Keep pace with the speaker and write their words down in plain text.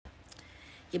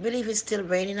You believe it's still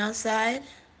raining outside?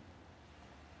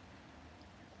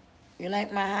 You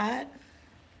like my hat?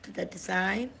 The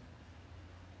design?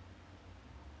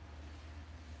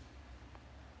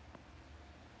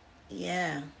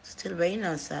 Yeah, still raining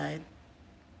outside.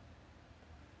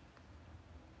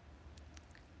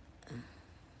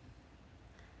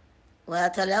 Well, I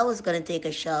told you I was gonna take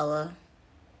a shower.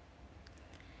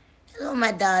 Hello,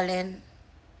 my darling.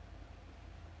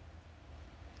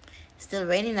 Still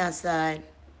raining outside.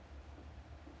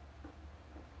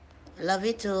 Love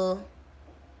you too.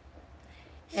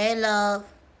 Hey, love.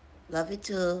 Love you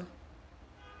too.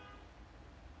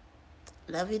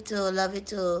 Love you too. Love you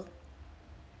too.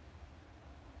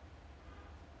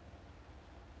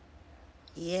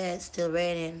 Yeah, it's still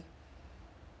raining.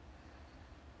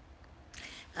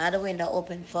 I had the window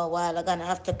open for a while. I'm gonna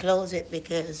have to close it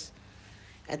because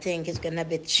I think it's gonna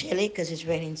be chilly because it's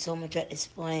raining so much at this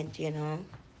point, you know.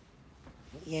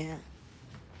 Yeah.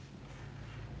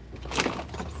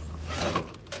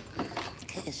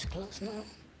 Okay, it's closed now.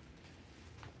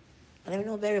 I don't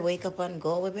even know Barry wake up and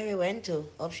go where Barry went to.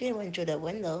 Hope she went through that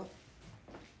window.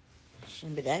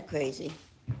 Shouldn't be that crazy.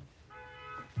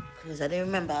 Because I didn't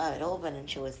remember how it opened and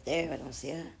she was there. I don't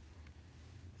see her.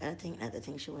 I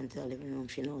think she went to the living room.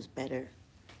 She knows better.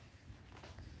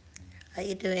 How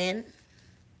you doing?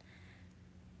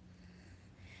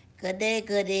 Good day,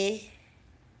 goody.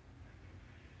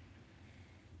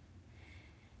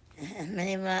 My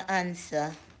name is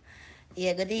Answer.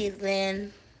 Yeah, good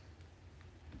evening.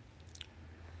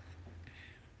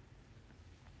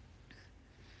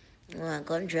 Oh, I'm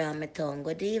going to draw my tongue.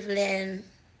 Good evening.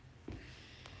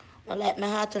 I like my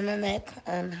hat on my neck.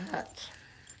 I'm hot.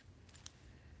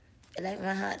 I like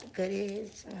my hat.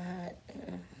 Goodies. My hat.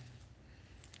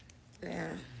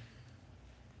 Yeah.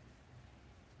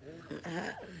 My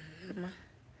hat.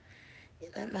 You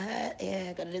like my hat? Yeah,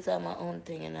 I got to design my own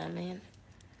thing, you know what I mean?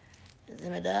 Is it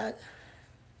my dog?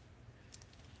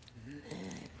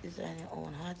 Yeah, design your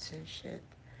own hats and shit.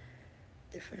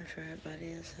 Different for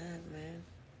everybody else have, man.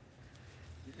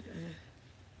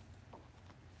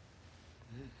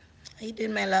 How you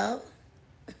doing, my love?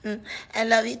 I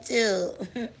love you too.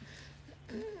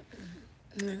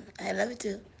 I love you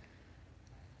too.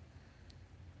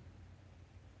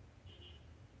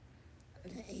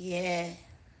 Yeah.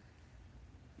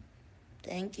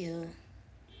 Thank you.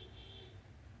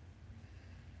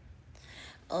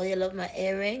 Oh, you love my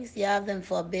earrings? Yeah, I have them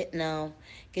for a bit now.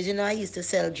 Because, you know, I used to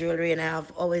sell jewelry and I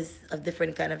have always a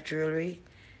different kind of jewelry.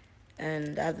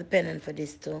 And I have the pendant for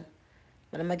this too.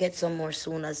 But I'm going to get some more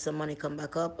soon as some money come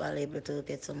back up. I'll be able to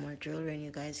get some more jewelry and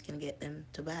you guys can get them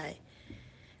to buy.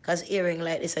 Because earring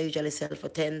like this I usually sell for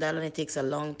 $10 and it takes a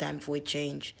long time before it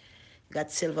change.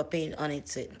 Got silver paint on it,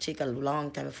 so it take a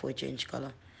long time before it change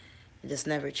color. It just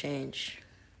never change.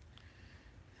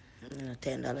 You know,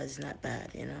 $10 is not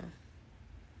bad, you know.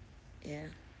 Yeah.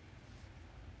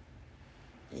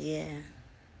 Yeah.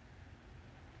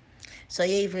 So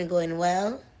your evening going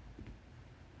well?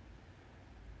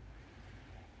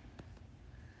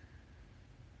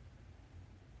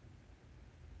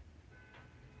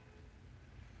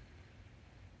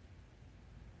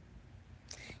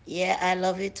 Yeah, I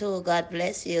love you too. God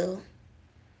bless you.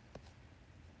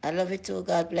 I love you too.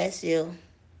 God bless you.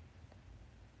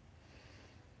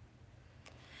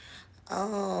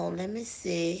 Oh, let me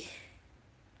see.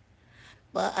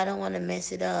 But I don't want to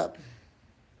mess it up.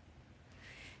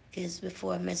 Because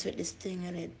before I mess with this thing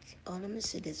and it... Oh, let me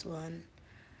see this one.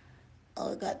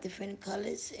 Oh, it got different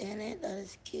colors in it. That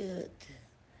is cute.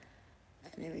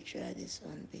 I never tried this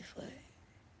one before.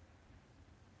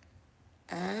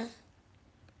 Huh?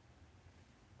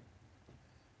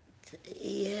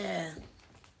 Yeah.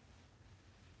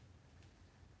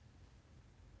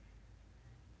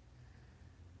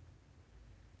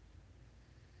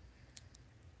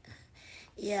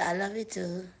 Yeah, I love it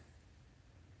too.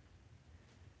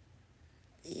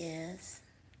 Yes.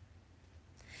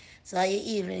 So are your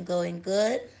evening going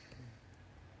good?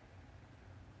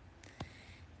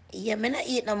 Yeah, me not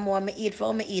eat no more. Me eat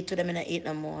for me eat to them, me not eat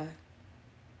no more.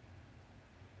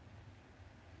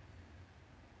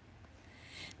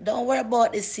 Don't worry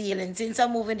about the ceiling. Since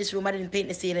I'm moving this room, I didn't paint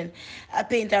the ceiling. I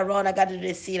paint around, I got to do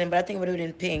the ceiling, but I think we're doing it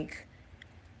in pink.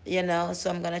 You know, so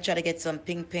I'm gonna try to get some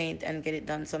pink paint and get it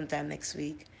done sometime next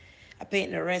week. I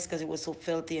painted the rest because it was so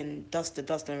filthy and dust and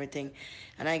everything,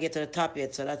 and I didn't get to the top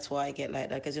yet, so that's why I get like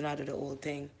that because you know I do the whole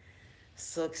thing.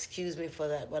 So excuse me for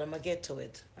that, but I'm gonna get to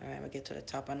it. All right, I'm gonna get to the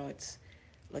top. I know it's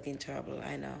looking terrible.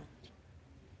 I know,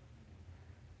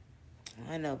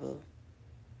 boo.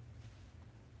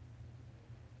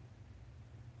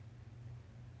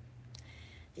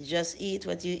 You just eat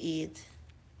what you eat.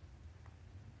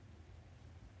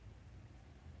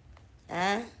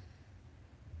 Huh?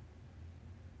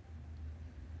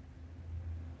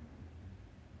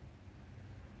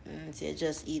 So you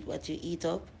just eat what you eat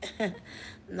up.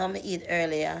 No, me eat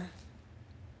earlier.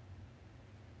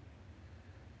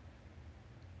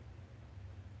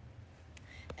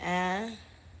 Uh,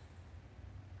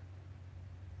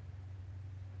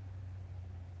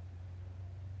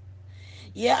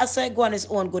 yeah, I saw it go on his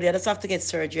own good. I just have to get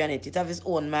surgery on it. It have his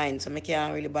own mind, so I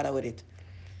can't really bother with it.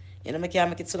 You know, I can't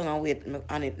make it so long and wait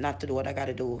on it not to do what I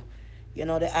gotta do. You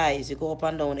know, the eyes, you go up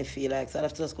and down, they feel like, so I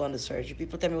have to just go on the surgery.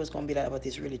 People tell me it's gonna be like that, but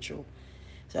it's really true.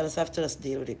 So I just have to just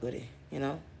deal with it, goody, you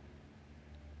know?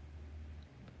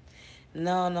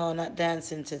 No, no, not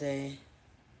dancing today.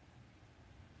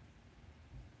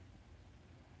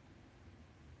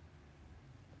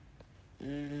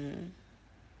 Mm-hmm.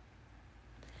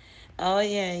 Oh,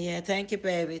 yeah, yeah. Thank you,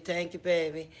 baby. Thank you,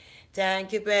 baby.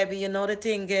 Thank you, baby. You know the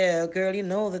thing, girl. Girl, you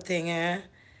know the thing, huh?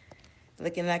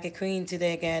 Looking like a queen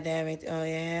today, goddammit. Oh,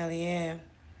 yeah, hell yeah.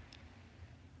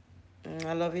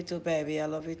 I love you too, baby. I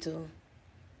love you too.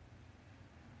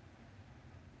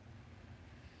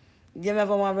 You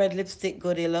ever want red lipstick,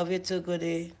 goody? Love you too,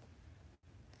 goody.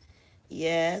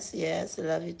 Yes, yes, I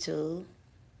love you too.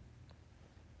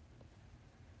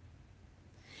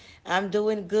 I'm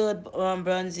doing good,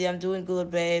 Bronzy. I'm doing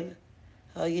good, babe.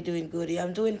 How you doing, goody?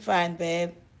 I'm doing fine,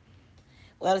 babe.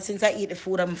 Well, since I eat the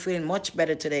food, I'm feeling much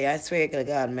better today. I swear to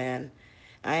God, man.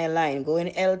 I ain't lying. Going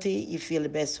healthy, you feel the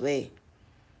best way.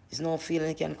 There's no feeling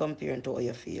you can compare to how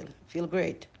you feel. Feel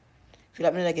great. Feel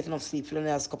like I didn't get enough sleep. Feel the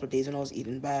last couple of days when I was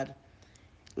eating bad.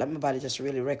 Like my body just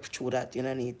really wrecked through that. You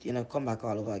know, need come back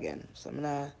all over again. So I'm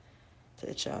not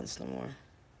take a chance no more.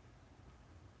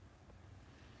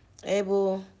 Hey,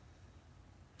 boo.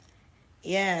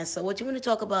 Yeah. So what you want to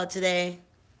talk about today?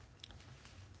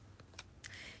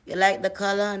 You like the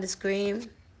color on the screen?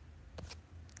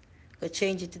 Go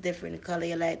change it to different color.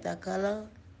 You like that color?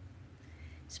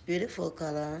 It's beautiful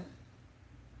color.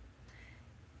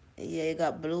 Yeah, you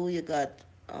got blue. You got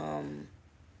um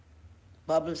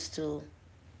bubbles too.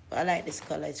 But I like this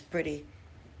color. It's pretty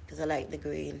because I like the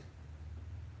green.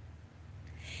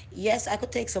 Yes, I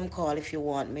could take some call if you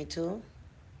want me to.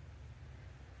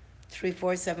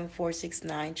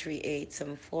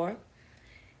 347-469-3874.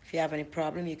 If you have any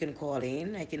problem, you can call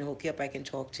in. I can hook you up. I can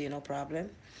talk to you. No problem.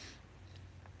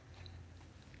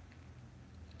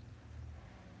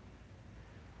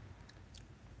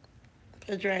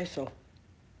 It's dry so.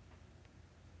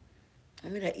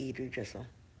 I'm gonna eat it just so.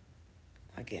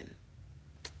 Again.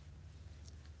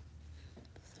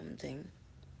 Something.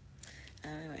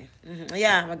 Anyway.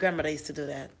 Yeah, my grandmother used to do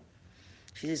that.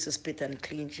 She used to spit and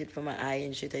clean shit for my eye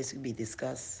and shit. I used to be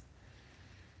disgust.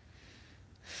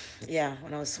 Yeah,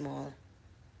 when I was small.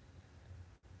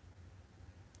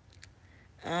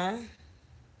 Huh?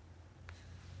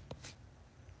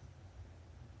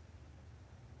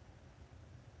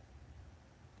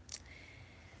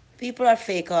 People are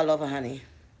fake all over, honey.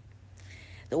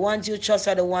 The ones you trust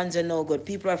are the ones that know good.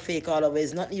 People are fake all over.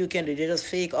 It's nothing you can do. They're just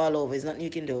fake all over. It's nothing you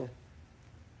can do.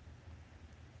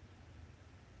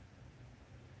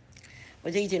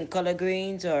 But you eating collard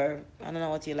greens or I don't know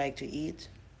what you like to eat.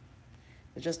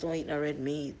 But just don't eat no red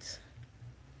meat.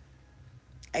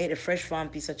 I ate a fresh farm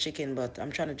piece of chicken, but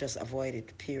I'm trying to just avoid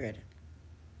it, period.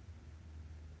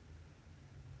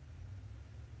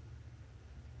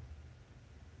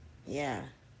 Yeah.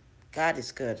 God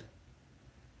is good.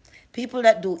 People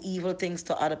that do evil things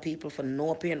to other people for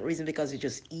no apparent reason because they're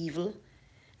just evil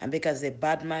and because they're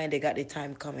bad mind, they got their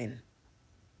time coming.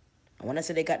 And when I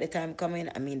say they got the time coming,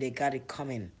 I mean they got it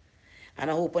coming. And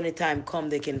I hope when the time come,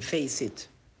 they can face it.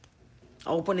 I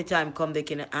hope when the time come, they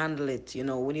can handle it. You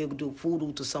know, when you do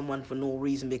voodoo to someone for no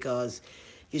reason because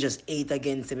you just ate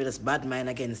against them, you just bad mind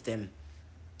against them,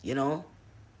 you know?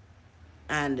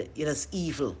 And you're just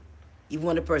evil. Even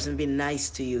when the person been nice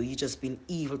to you, you just been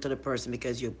evil to the person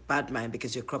because you're bad mind,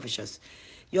 because you're covetous.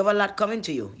 You have a lot coming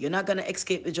to you. You're not going to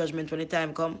escape the judgment when the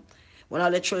time come. When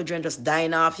all the children just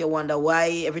dying off, you wonder why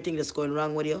everything that's going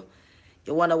wrong with you.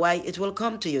 You wonder why it will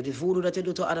come to you. The voodoo that you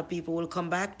do to other people will come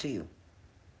back to you.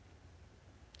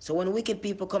 So when wicked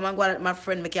people come and go at my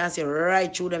friend, I can't say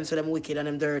right through them so them wicked and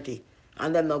them dirty.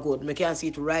 And them not good. I can't see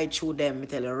it right through them. I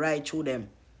tell you, right through them.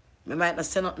 I might not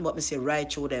say nothing but me say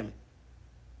right through them.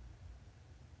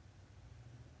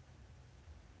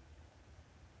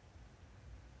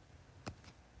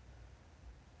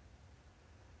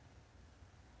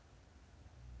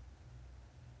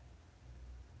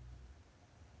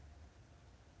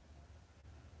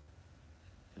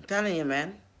 I'm telling you,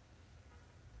 man.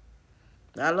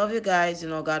 I love you guys. You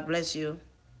know, God bless you.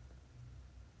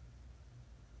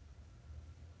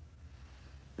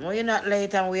 No, you're not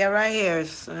late, and we are right here,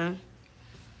 son.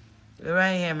 We're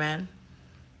right here, man.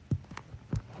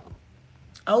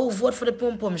 I will vote for the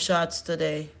pum pum shots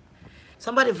today.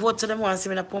 Somebody vote to them want to see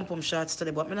me in the pum pum shots today,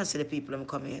 but I not see the people them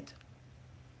come yet.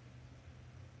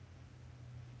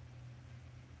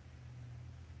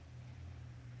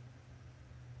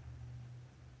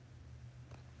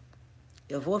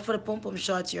 You vote for the pum pum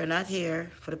shots, you're not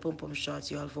here for the pum pum shots,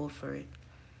 you all vote for it.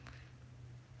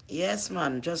 Yes,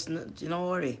 man, just, you don't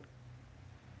worry.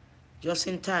 Just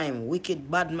in time. Wicked,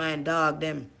 bad mind, dog,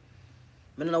 them.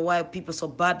 I don't know why people so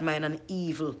bad mind and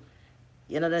evil.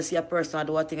 You know, they see a person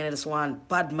do a thing and they just want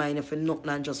bad mind if you nothing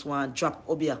and just want drop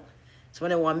up here. So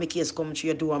when they want make case come to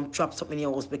your door and trap something in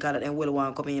your house because they will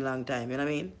want to come in a long time, you know what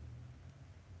I mean?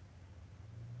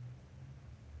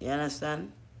 You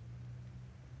understand?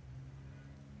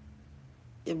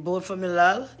 You vote for me,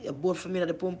 lol. You vote for me at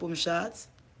the pum pum shots.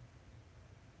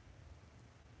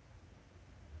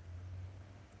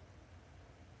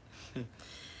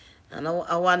 And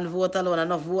I one vote alone,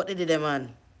 enough vote they did them,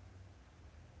 man.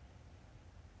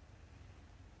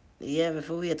 Yeah, if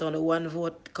we wait on the one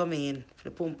vote coming in for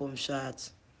the pum pum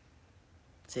shots.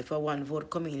 Say for one vote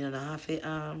coming in and I have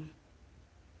to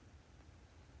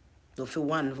so for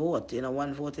one vote, you know,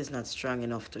 one vote is not strong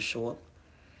enough to show up.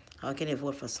 How can you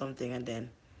vote for something and then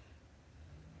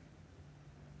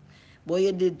boy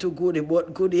you did too good,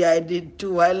 but goodie I did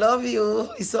too. I love you.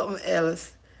 It's something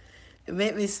else. You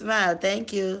make me smile,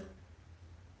 thank you.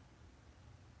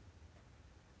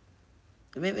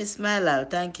 You make me smile out,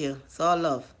 thank you. It's all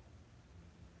love.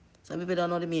 Some people don't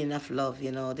know the meaning of love, you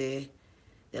know, the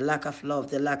lack of love,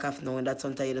 the lack of knowing that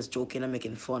sometimes you're just joking and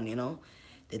making fun, you know.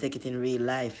 They take it in real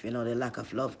life, you know, the lack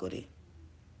of love, goodie.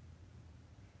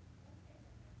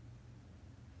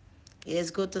 Yeah,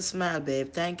 it's good to smile,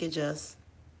 babe. Thank you, Just.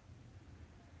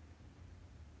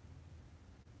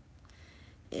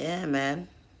 Yeah, man.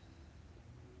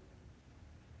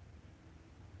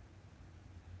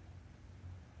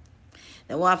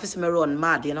 They want to see me run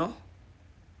mad, you know.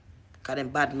 Because them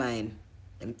bad mind.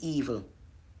 Them evil.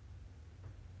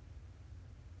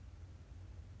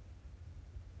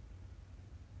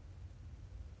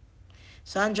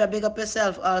 Sandra, big up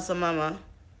yourself also, mama.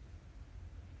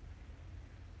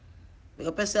 Big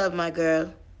up yourself, my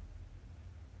girl.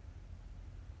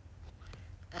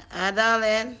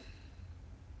 Darling.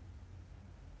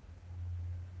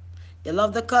 You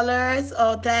love the colors?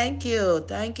 Oh, thank you.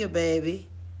 Thank you, baby.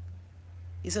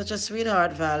 You're such a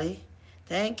sweetheart, Valley.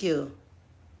 Thank you.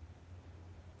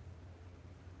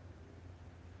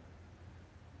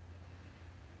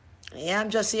 Yeah, I'm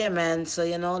just here, man. So,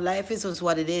 you know, life is just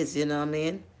what it is, you know what I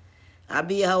mean? I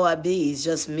be how I be. It's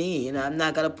just me. You know, I'm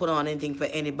not going to put on anything for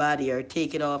anybody or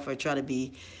take it off or try to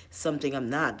be something I'm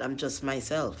not. I'm just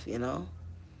myself, you know?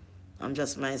 I'm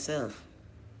just myself.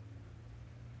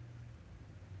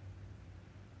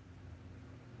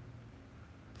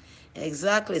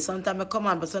 Exactly. Sometimes I come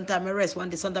on, but sometimes I rest. One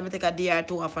day, sometimes I take a day or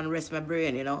two off and rest my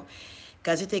brain, you know?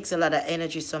 Because it takes a lot of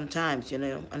energy sometimes, you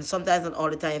know? And sometimes not all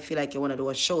the time you feel like you want to do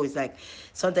a show. It's like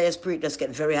sometimes your spirit just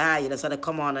get very high. You just have to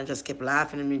come on and just keep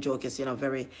laughing and joking, you know,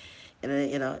 very,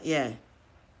 yeah.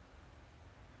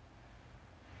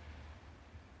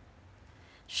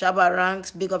 Shabba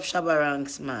Ranks, big up Shabba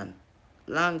Ranks, man.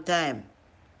 Long time.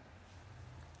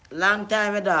 Long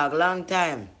time, dog. Long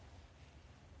time.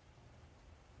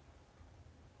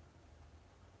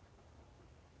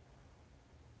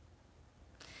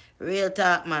 Real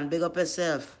talk, man. Big up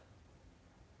yourself.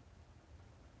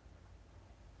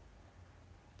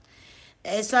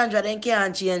 Hey, Sandra, they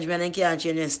can't change me. They can't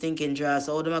change their stinking dress.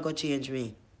 How them I go change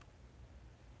me?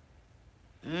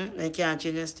 They can't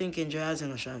change their stinking dress, you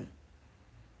know, Sean.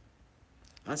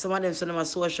 And some of them send them on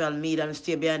social media and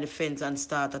stay behind the fence and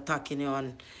start attacking you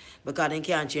on because they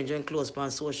can't change their clothes on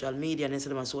social media and they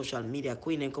send them on social media.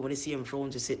 Queen and come with the same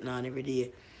phones you sitting on every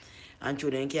day. And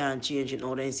true, they can't change it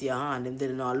now. They see a hand. Them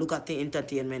didn't know. Look at the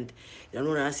entertainment. You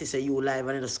know, I see you live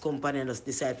and just company and just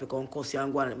decide to come cuss you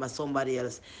and go on with somebody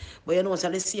else. But you know, so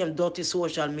the same dirty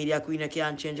social media queen, you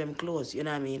can't change them clothes. You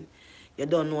know what I mean? You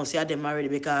don't know, see them already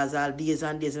because all days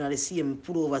and days, you know, the same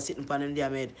pull over sitting upon them there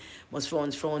made must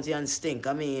frowns and stink.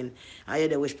 I mean, I hear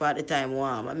they wish part of the time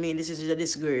warm. I mean, this is a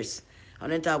disgrace.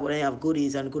 And then talk about they have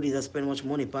goodies and goodies that spend much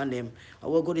money upon them.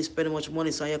 Or what goodies spend much money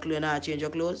so your clothes not change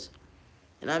your clothes?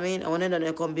 You know what I mean? And when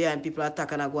they come behind, people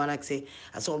attack and I go and I say,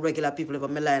 I saw regular people over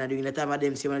my line during the time of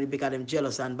them see when they because them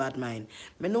jealous and bad mind.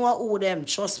 Me know who them,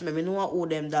 trust me, me know who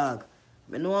them dog.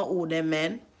 Me know who them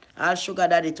man. All sugar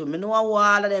daddy too. Me know who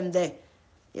all of them there.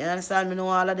 You understand? Me know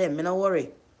all of them. Me no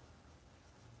worry.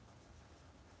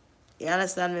 You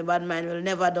understand me? Bad mind will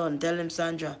never done. Tell them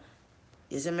Sandra.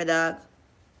 You see me dog?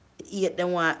 Eat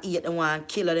them want eat, them want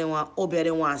kill her, them want obey,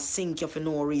 them want sink you for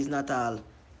no reason at all.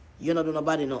 You not do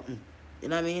nobody nothing. You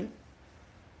know what I mean?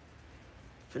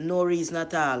 For no reason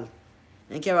at all.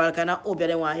 And Carol can obey,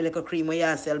 them want a little cream with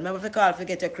yourself. Remember if you call to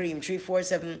get your cream,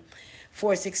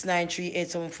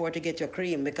 347-469-3874 to get your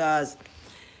cream, because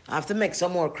I have to make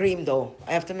some more cream though.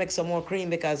 I have to make some more cream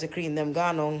because the cream them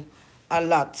gone on a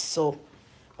lot. So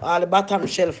all the bottom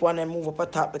shelf one and move up a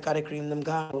top because the cream them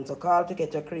gone. So call to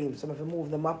get your cream. So if you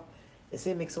move them up, you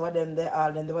see mix some of them there,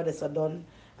 all them the others are done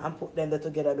and put them there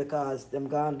together because them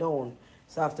gone down.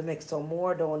 So I have to make some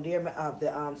more down there. I have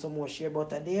the some more shea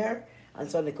butter there and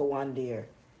some little one there.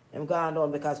 Them gone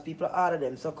down because people order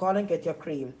them. So call and get your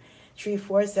cream.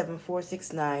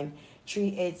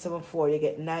 347-469-3874. You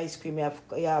get nice cream. You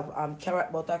have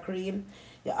carrot butter cream.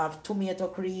 You have tomato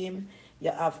cream.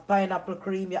 You have pineapple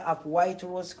cream. You have white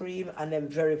rose cream. And then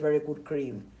very, very good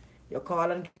cream. You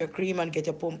call and get your cream and get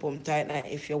your pum-pum tighten.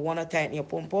 If you want to tighten your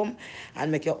pum-pum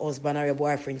and make your husband or your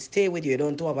boyfriend stay with you, you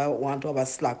don't want to have a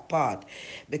slack part,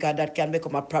 because that can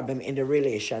become a problem in the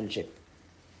relationship.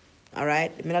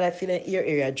 Alright? I mean, I feel in ear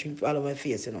area, I drink all over my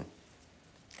face, you know.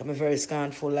 I'm very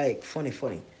scornful, like funny.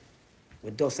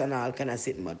 With dust and all kind of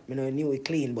sitting, but you know, I knew it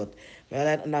clean, but I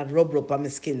like not rub on my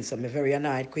skin, so I'm very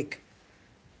annoyed quick.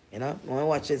 You know, when I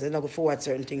watch this, I don't go forward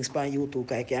certain things on YouTube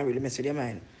because I can't really mess with your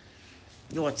mind.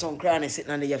 You watch some cranny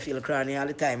sitting under, you feel cranny all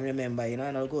the time, remember, you know,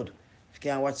 not good. If you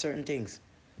can't watch certain things.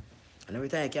 And every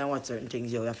time you can't watch certain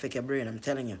things, you affect your brain, I'm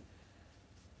telling you.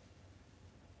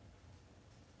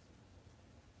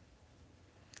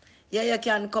 Yeah, you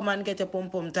can come and get a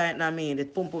pum-pum tighten. I mean, the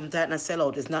pum-pum tightener sell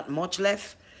out. There's not much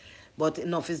left, but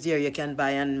enough is there. You can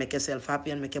buy and make yourself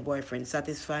happy and make your boyfriend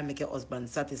satisfied, make your husband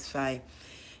satisfied.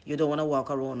 You don't want to walk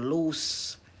around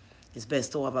loose. It's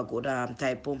best to have a good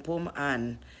tight pum-pum,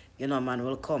 and, you know, man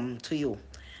will come to you.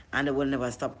 And they will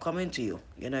never stop coming to you.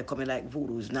 You know, coming like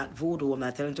voodoo. It's not voodoo. I'm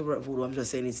not telling you to work voodoo. I'm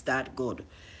just saying it's that good.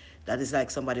 That is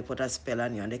like somebody put a spell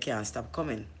on you and they can't stop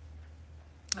coming.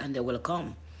 And they will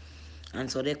come. And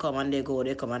so they come and they go,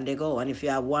 they come and they go. And if you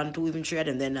have 1, 2, even 3 of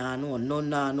them, then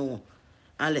no.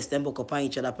 Unless them book up on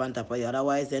each other on top of you.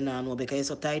 Otherwise, then no, because you're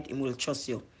so tight, he will trust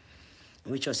you.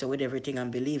 We trust you with everything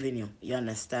and believe in you. You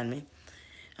understand me?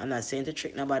 I'm not saying to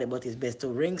trick nobody, but it's best to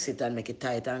rinse it and make it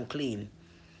tight and clean.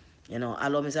 You know,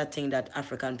 alum is a thing that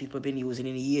African people been using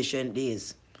in the ancient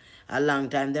days. A long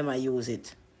time them I use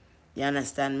it. You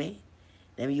understand me?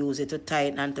 Them use it to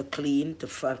tighten and to clean, to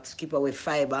keep away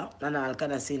fiber and all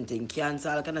kind of thing. Cancer,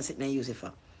 all kind of thing they use it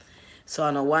for. So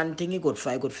I know one thing you good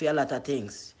for a lot of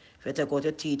things. If you take out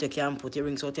your teeth, you can put your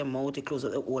rings out your mouth, you close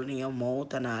out the hole in your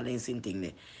mouth and all these thing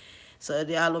there. So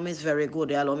the alum is very good.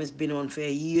 The alum has been on for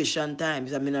years and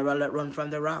times. It's a mineral that run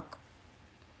from the rock.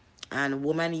 And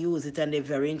women use it and they're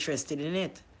very interested in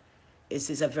it.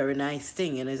 It's a very nice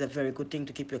thing, and it's a very good thing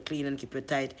to keep you clean and keep you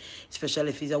tight, especially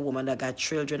if he's a woman that got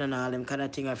children and all them kind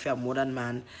of thing. If you have more than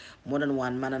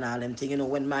one man and all them thing, you know,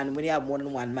 when you have more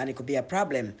than one man, it could be a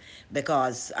problem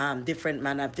because different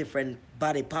men have different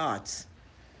body parts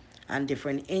and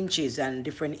different inches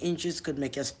could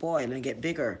make you spoil and get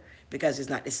bigger because it's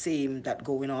not the same that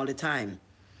going all the time.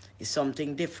 It's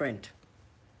something different.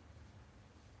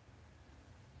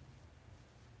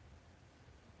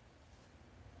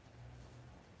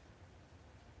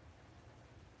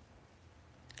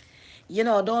 You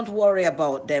know, don't worry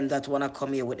about them that want to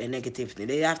come here with a negative thing.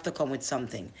 They have to come with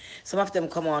something. Some of them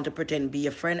come on to pretend be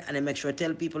a friend and they make sure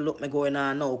tell people, look, me going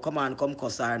on now. Come on, come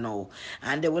cuss her now.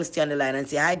 And they will stay on the line and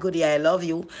say, hi, goodie, I love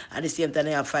you. And the same time,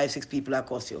 they have 5, 6 people that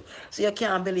cuss you. So you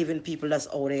can't believe in people, that's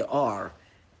how they are.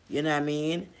 You know what I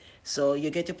mean? So you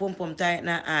get your pum-pum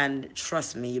tightener and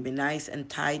trust me, you'll be nice and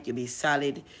tight, you'll be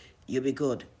solid, you'll be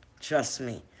good. Trust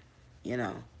me, you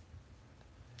know.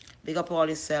 Big up all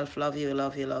yourself. Love you,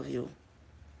 love you, love you.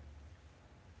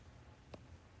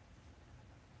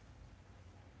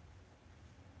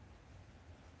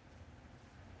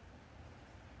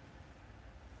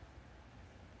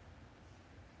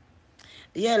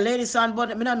 Yeah, ladies on, but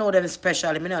I don't know them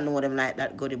especially. I don't know them like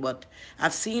that good, but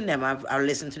I've seen them. I've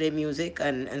listened to their music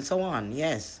and so on.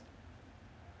 Yes,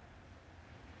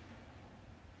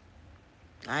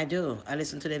 I do. I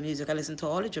listen to their music. I listen to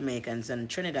all the Jamaicans and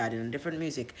Trinidad and different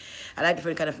music. I like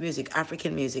different kind of music.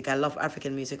 African music. I love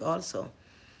African music also.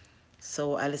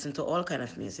 So I listen to all kind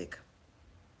of music.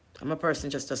 I'm a person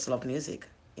just love music,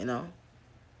 you know.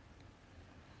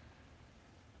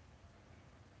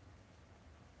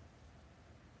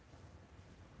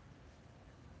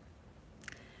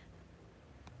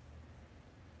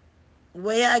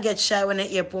 Where I get shy when I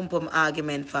hear pum pum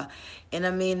argument for, and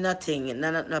I mean nothing.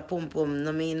 No pum pum.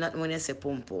 No mean nothing when you say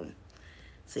pum pum.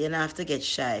 So you don't have to get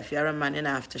shy. If you're a man, you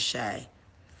don't have to shy.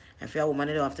 If you're a woman,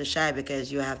 you don't have to shy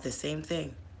because you have the same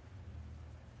thing.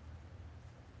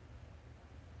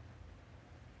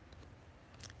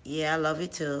 Yeah, I love you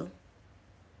too.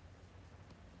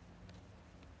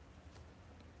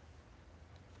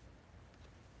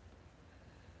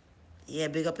 Yeah,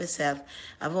 big up yourself.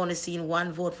 I've only seen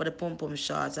one vote for the pum pum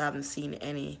shots. I haven't seen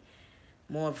any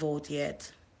more vote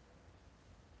yet.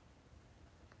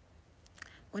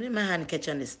 When did my hand catch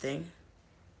on this thing?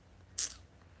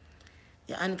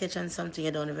 Your hand catch on something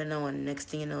you don't even know, and next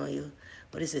thing you know,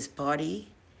 what is this, party?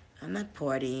 I'm not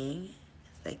partying.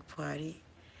 It's like party.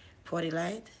 Party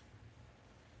light.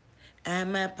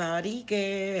 I'm a party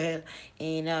girl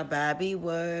in a Barbie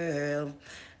world.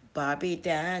 Barbie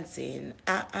dancing.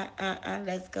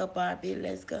 Let's go, Barbie,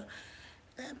 let's go.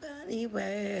 The Barbie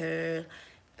world.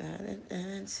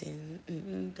 Dancing,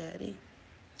 daddy.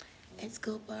 Let's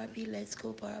go, Barbie, let's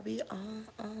go, Barbie.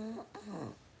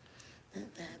 The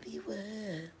Barbie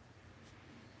world.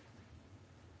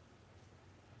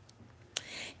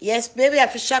 Yes, baby, you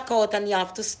have to shock out and you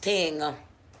have to sting.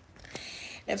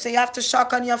 Them say you have to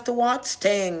shock and you have to what?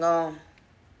 Sting.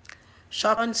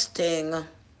 Shock and sting.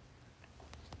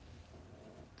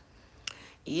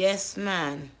 Yes,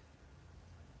 man.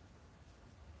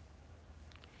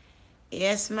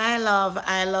 Yes, my love.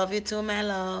 I love you too, my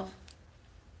love.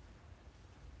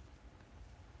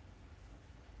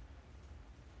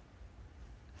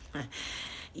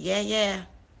 Yeah, yeah.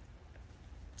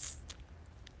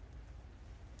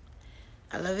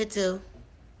 I love you too.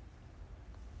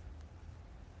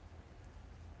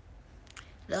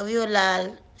 Love you,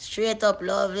 lal. Straight up,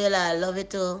 love you, lal. Love you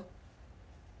too.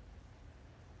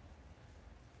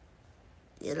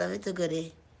 You love it too,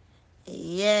 goodie.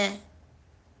 Yeah.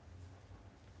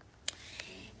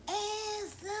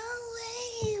 It's the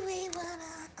way we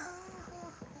wanna.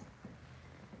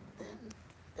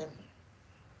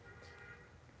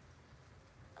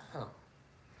 Oh.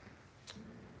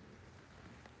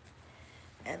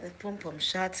 And the pum pum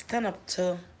shots turn up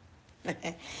too.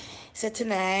 So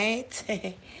tonight,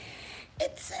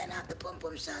 it's not the pum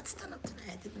pum shots turn up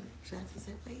tonight. The pum pum shots. I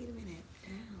said, wait a minute.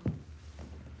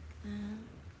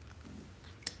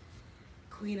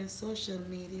 Queen of social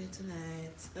media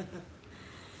tonight.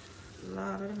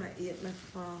 Lord, what am I eating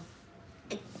for?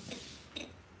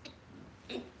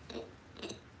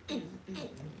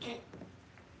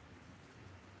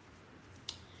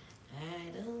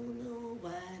 I don't know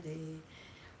why they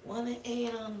wanna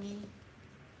eat on me.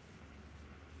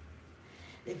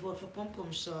 They vote for pum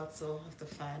pum shots, so I have to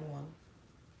find one.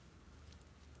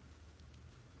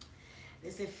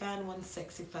 They say find one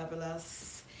sexy,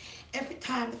 fabulous. Every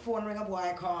time the phone ring, a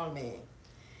boy call me.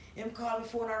 Him call me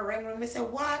phone or ring. Me say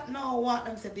what? No, what?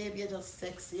 Them say baby, you're just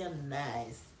sexy and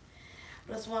nice.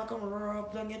 Just want to come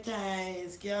rub down your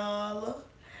thighs, girl.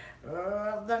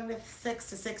 Rub down the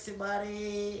sexy, sexy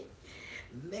body.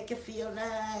 Make you feel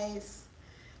nice.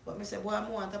 But me say, boy, I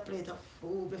want a plate of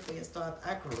food before you start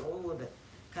act rude.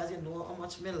 Because you know how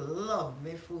much me love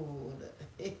me food.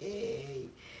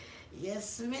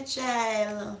 Yes, my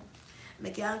child. I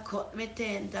can cut me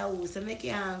tent house, I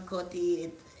can cut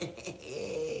it.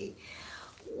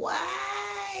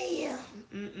 Why?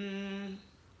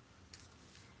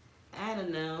 I don't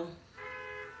know.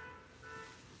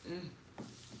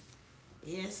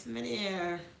 Yes, my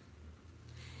dear.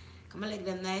 Come on, like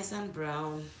them nice and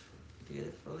brown.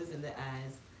 Beautiful is in the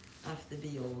eyes of the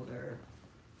beholder.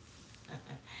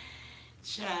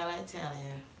 Child, I tell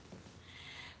you.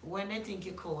 When they think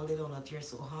you're cold, they don't know you're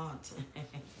so hot.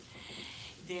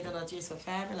 They don't know you're so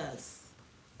fabulous.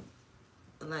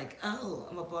 Like, oh,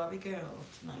 I'm a Barbie girl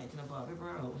tonight in a Barbie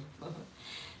world.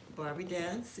 Barbie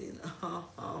dancing. I'm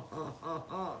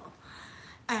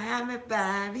a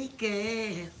Barbie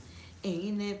girl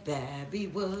in a Barbie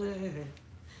world.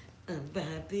 A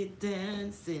Barbie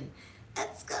dancing.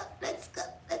 Let's go, let's go,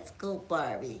 let's go,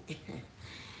 Barbie.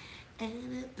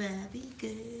 And a Barbie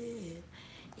girl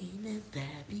in a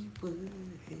Barbie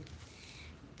world.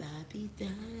 Barbie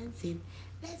dancing.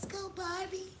 Let's go,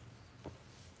 Barbie.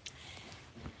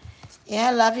 Yeah,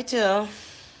 I love you too.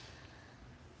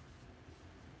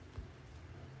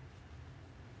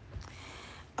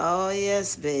 Oh,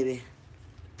 yes, baby.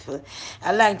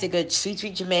 I like to go sweet,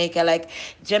 sweet Jamaica. Like,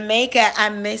 Jamaica, I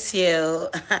miss you.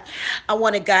 I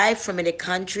want a guy from in the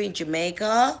country,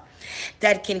 Jamaica.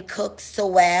 that can cook so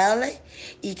well.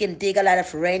 You can dig a lot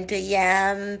of renter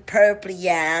yam, purple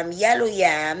yam, yellow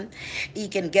yam. You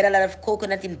can get a lot of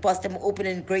coconut and bust them open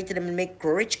and grate them and make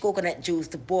rich coconut juice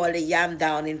to boil the yam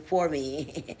down in for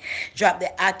me. Drop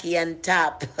the ackee on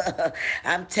top.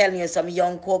 I'm telling you, some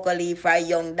young cocoa leaf or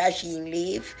young dasheen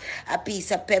leaf, a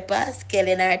piece of pepper, scale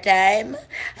in our time,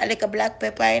 a little black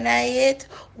pepper in it.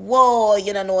 Whoa,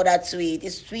 you don't know that sweet.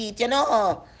 It's sweet, you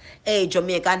know. Hey,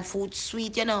 Jamaican food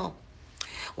sweet, you know.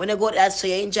 When you go there, so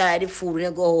you enjoy the food when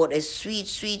you go out. It's sweet,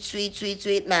 sweet, sweet, sweet,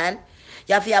 sweet, man.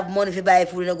 You have to have money to buy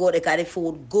food when you go out because the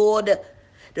food good.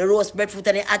 The roast breadfruit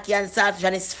and the ackee and saltfish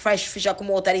and this fresh fish that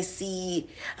come out of the sea.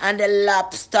 And the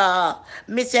lobster.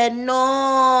 Me say,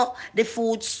 no. The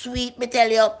food sweet, me tell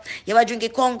you. You ever drink a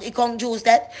kong juice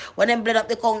that? When them blend up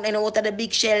the kong and out of the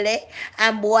big shell there.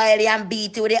 And boil it and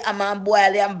beat it with the hammer and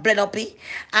boil it and blend up it.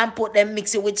 And put them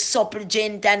mix it with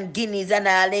supplement and guineas and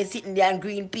all. They sitting there and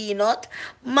green peanut.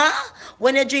 Ma,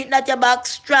 when you drink that, your back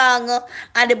strong.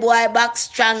 And the boy back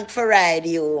strong for ride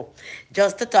you.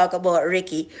 Just to talk about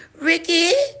Ricky.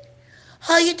 Ricky?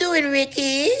 How you doing,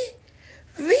 Ricky?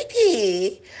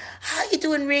 Ricky? How you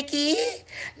doing, Ricky?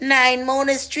 9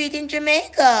 Mona Street in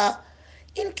Jamaica.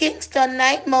 In Kingston,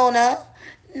 9 Mona.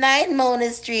 9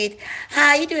 Mona Street.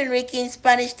 How you doing, Ricky, in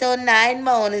Spanish Town, 9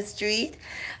 Mona Street?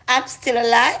 I'm still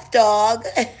alive, dog.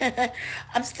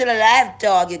 I'm still alive,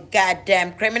 dog, you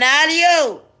goddamn criminal,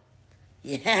 you.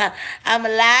 Yeah, I'm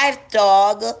alive,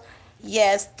 dog.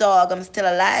 Yes, dog, I'm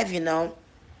still alive, you know.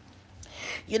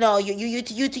 You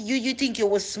think you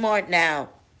was smart now.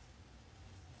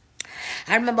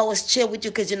 I remember I was chill with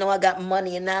you because, you know, I got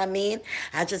money, you know what I mean?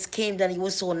 I just came down. You were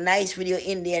so nice with your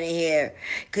Indian hair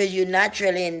because you're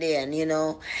natural Indian, you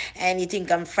know? And you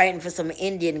think I'm frightened for some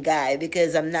Indian guy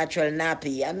because I'm natural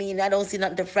nappy. I mean, I don't see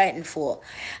nothing to frighten for.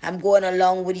 I'm going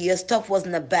along with you. Your stuff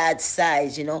wasn't a bad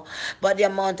size, you know? But the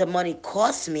amount of money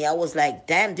cost me, I was like,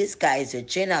 damn, this guy is a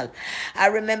general. I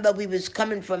remember we was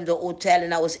coming from the hotel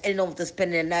and I was heading over to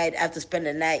spend the night, after spend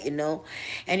the night, you know?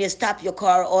 And you stop your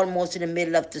car almost in the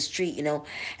middle of the street, you know?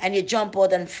 And you jump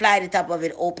out and fly the top of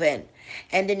it open.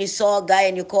 And then you saw a guy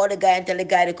and you call the guy and tell the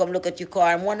guy to come look at your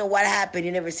car and wonder what happened.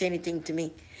 You never say anything to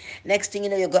me. Next thing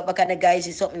you know, you got back on the guy, you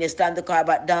see something, you slam the car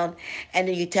back down, and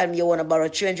then you tell me you want to borrow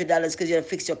 $300 because you have to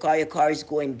fix your car is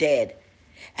going dead.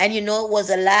 And you know it was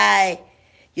a lie.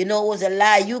 You know it was a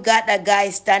lie. You got that guy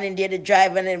standing there, the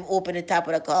driver, and then open the top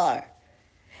of the car.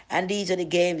 And these are the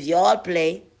games y'all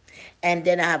play. And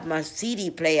then I have my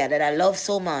CD player that I love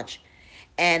so much.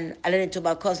 And I lent it to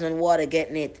my cousin on water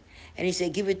getting it. And he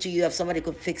said, give it to you if somebody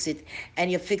could fix it.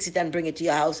 And you fix it and bring it to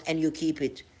your house and you keep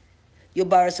it. You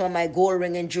borrow some of my gold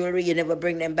ring and jewelry, you never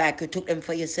bring them back. You took them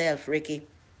for yourself, Ricky.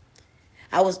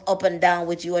 I was up and down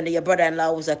with you and your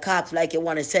brother-in-law was a cop like you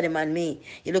want to send him on me.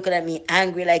 You looking at me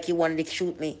angry like you wanted to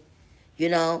shoot me. You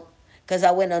know? Because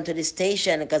I went onto the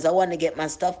station because I wanted to get my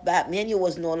stuff back. Me and you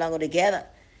was no longer together.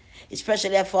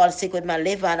 Especially I fall sick with my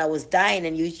liver and I was dying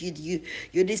and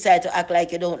you decide to act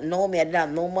like you don't know me. I didn't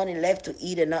have no money left to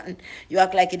eat or nothing. You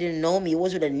act like you didn't know me. You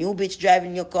was with a new bitch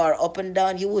driving your car up and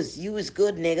down. You was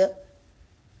good, nigga.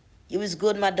 You was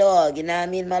good, my dog. You know what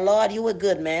I mean? My lord, you were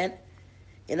good, man.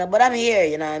 You know, but I'm here,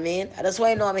 you know what I mean? That's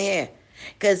why you know I'm here.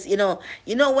 Because, you know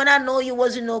when I know you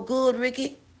wasn't no good,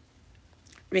 Ricky?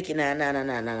 Ricky, nah,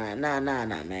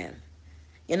 man.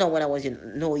 You know when I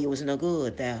wasn't know you was no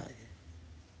good, dog.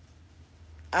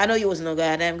 I know you was no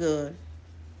goddamn good.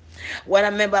 When I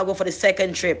remember I go for the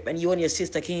second trip and you and your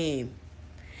sister came.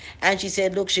 And she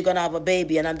said, look, she gonna have a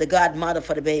baby and I'm the godmother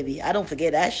for the baby. I don't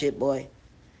forget that shit, boy.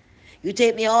 You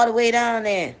take me all the way down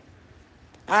there.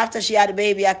 After she had the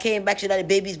baby, I came back, she had the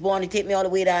baby's born, you take me all the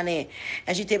way down there.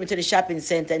 And she take me to the shopping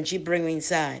center and she bring me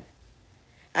inside.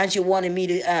 And she wanted me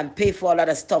to pay for a lot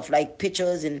of stuff like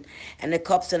pictures and the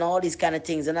cups and all these kind of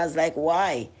things. And I was like,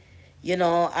 why? You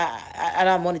know, I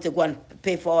don't want to go and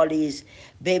pay for all these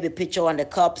baby picture and the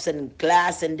cups and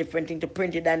glass and different things to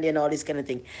print it and then all this kind of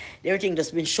thing. Everything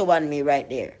just been showing me right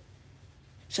there.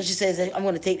 So she says, I'm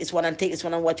going to take this one and take this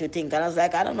one and what you think. And I was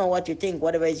like, I don't know what you think.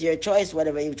 Whatever is your choice,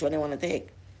 whatever which one you want to take.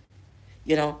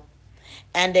 You know.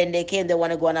 And then they came, they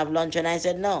want to go and have lunch. And I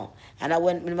said, no. And I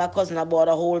went with my cousin. I bought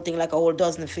a whole thing, like a whole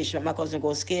dozen fish. Let my cousin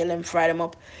go scale them, fry them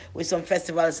up with some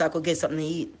festivals so I could get something to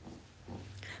eat.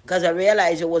 Because I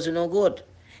realized it wasn't no good.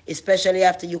 Especially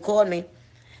after you called me.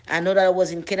 I know that I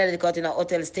was in Connecticut in a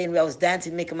hotel staying where I was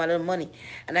dancing, making my little money.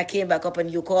 And I came back up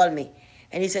and you called me.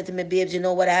 And he said to me, babes, you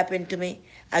know what happened to me?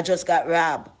 I just got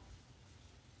robbed.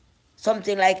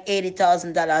 Something like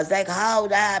 $80,000. Like, how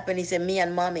that happened? He said, me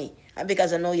and mommy. And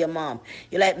because I know your mom.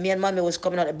 You're like, me and mommy was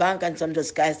coming out the bank and some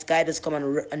just guy just come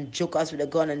and juke us with a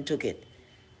gun and took it.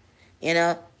 You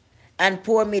know? And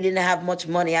poor me didn't have much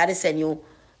money. I send you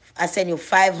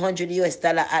 $500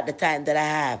 at the time that I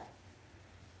have.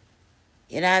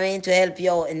 You know what I mean? To help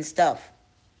you out and stuff.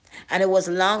 And it was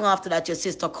long after that your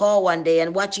sister called one day,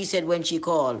 and what she said when she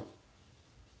called.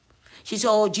 She said,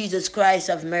 oh, Jesus Christ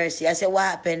of mercy. I said, what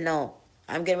happened now?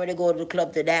 I'm getting ready to go to the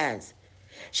club to dance.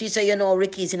 She said, you know,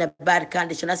 Ricky's in a bad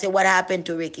condition. I said, what happened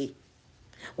to Ricky?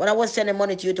 When I was sending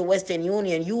money to you to Western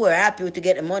Union, you were happy to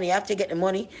get the money. After you get the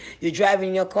money, you're driving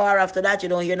in your car. After that, you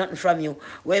don't hear nothing from you.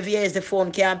 Wherever you is, the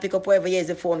phone can't pick up. Wherever you is,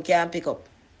 the phone can't pick up.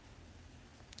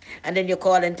 And then you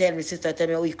call and tell me, sister, tell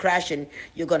me, oh, you're crashing,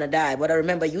 you're going to die. But I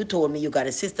remember you told me you got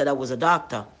a sister that was a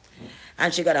doctor.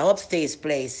 And she got a upstairs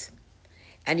place.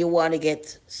 And you want to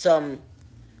get some,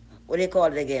 what do you call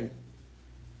it again?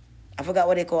 I forgot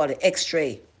what they call it,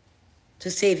 X-ray. To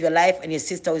save your life, and your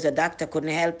sister who is a doctor couldn't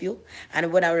help you.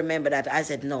 And when I remember that, I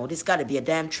said, no, this got to be a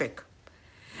damn trick.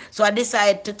 So I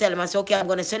decided to tell him, I said, okay, I'm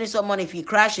going to send you some money. If he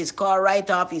crashes his car right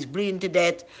off, he's bleeding to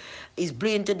death. He's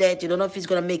bleeding to death. You don't know if he's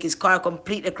going to make his car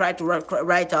completely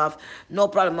right off. No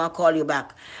problem, I'll call you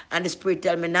back. And the spirit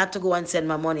told me not to go and send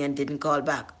my money and didn't call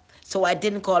back. So I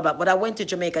didn't call back. But I went to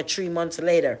Jamaica 3 months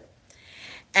later.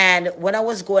 And when I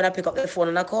was going, I pick up the phone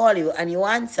and I call you and you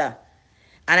answer.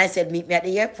 And I said, meet me at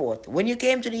the airport. When you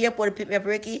came to the airport to pick me up,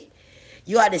 Ricky,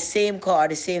 you had the same car,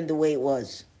 the way it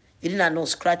was. You didn't have no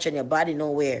scratch on your body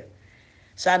nowhere.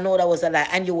 So I know that was a lie.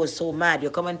 And you were so mad. You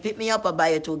come and pick me up, I buy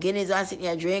you 2 guineas and sit in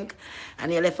your drink.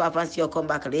 And you left off and see you come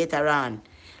back later on.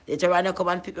 Later on, you come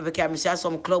and pick me up, carry me to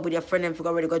some club with your friend and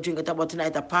figure ready to go drink it about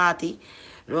tonight, a party.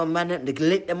 You know, man, they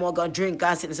lit them all, go drink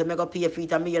and sit and say, I'm going to pay your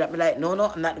feet and me. You're like, no,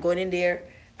 I'm not going in there.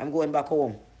 I'm going back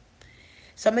home.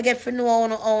 So I get to know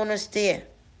how I want to stay.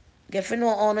 Get to know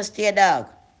how I want to stay, dog.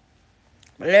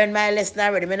 I learn my lesson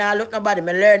already. I not look nobody. I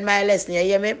learn my lesson. You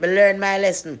hear me? I learn my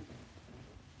lesson.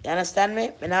 You understand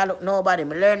me? I not look nobody. I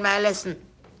learn my lesson.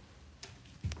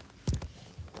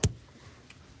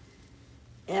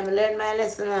 Yeah, I learn my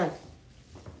lesson, man.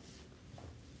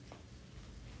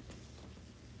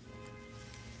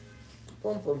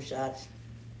 Pum shots.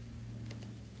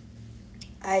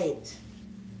 Aight.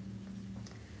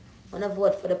 I want to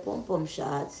vote for the pum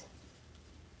shots.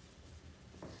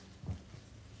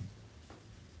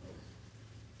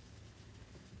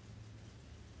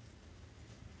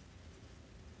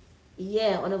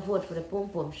 Yeah, I want to vote for the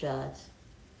pum shots.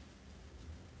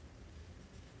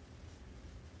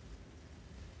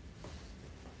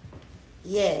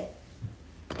 Yeah.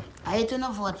 I hate to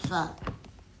vote for. I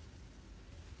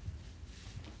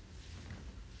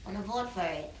want to vote for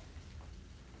it.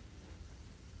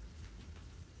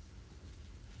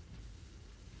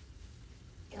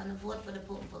 You want to vote for the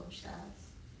pum shots.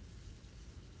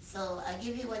 So I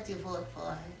give you what you vote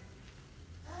for.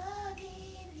 I'll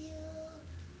give you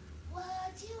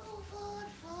what you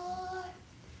vote for.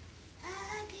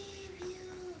 I give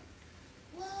you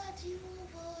what you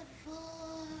vote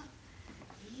for.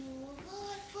 You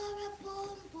vote for a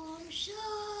pum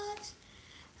shot,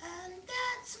 and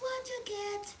that's what you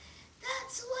get.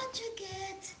 That's what you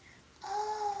get.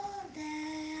 Oh,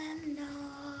 damn no.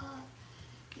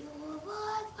 You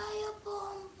vote for your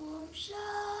pum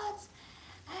shots,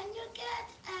 and you get,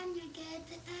 and you get,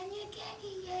 and you get,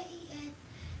 yeah.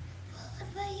 Vote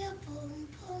for your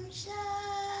pum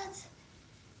shots.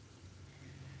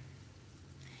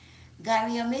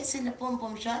 Gary, you're missing the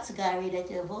pum shots, Gary,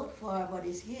 that you vote for, but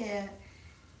it's here.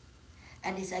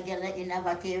 And this again like in a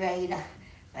vacay rider.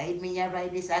 Ride me ya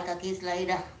ride this akaki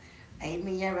slider. Ride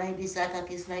me ya ride this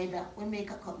akaki slider. When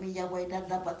make a cup me ya white that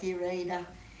the vacay rider.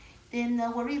 Then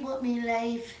don't worry about me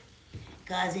life.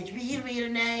 Cause it's real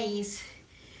nice.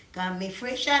 Cause me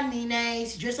fresh and me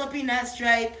nice. Dress up in a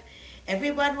stripe.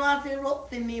 Everybody want to rock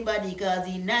for me body cause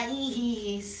he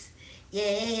nice.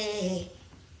 Yeah.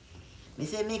 Me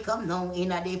say me come now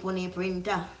in a day pony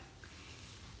printer.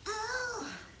 Oh.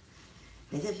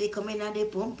 Me say if you come in a day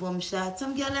pum shot.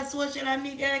 Some girl are social and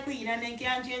media queen and then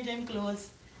can't change them clothes.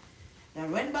 Now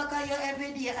run back on you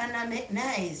every day and I make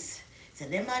nice. So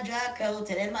them a draw crowd,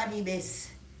 tell them are the best.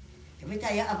 Every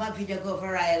time you have a video go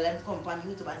viral and come on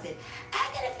YouTube and say, I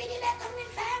got a video that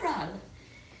went viral.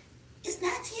 It's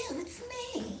not you, it's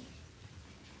me.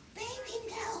 Baby,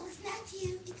 no, it's not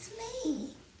you, it's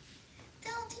me.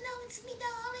 Don't you know it's me,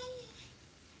 darling?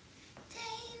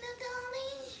 Dana,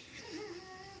 darling.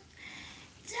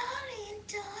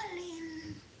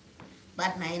 Darling.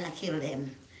 Bad mind, I kill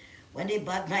them. When they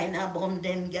bad mind, I bomb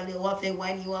them. Girl, you have to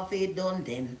wine, you have to done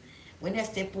them. When they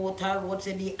step out a road,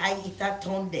 say the eye eat a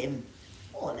ton them.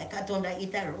 Oh, like a ton that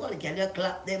eat a roll, girl, you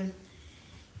clap them.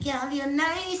 Girl, you're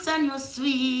nice and you're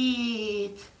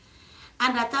sweet.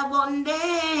 And that I want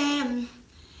them.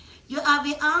 You have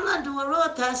it on a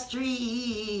Dorota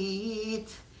Street.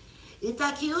 It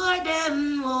a cure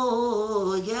them,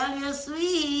 oh, girl, you're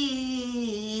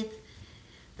sweet.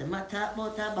 The matter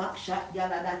about a back shot, girl,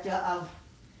 that you have.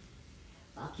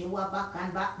 Back you a back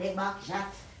and back the back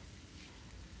shot.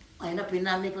 Wind up in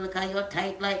a middle because you're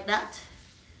tight like that.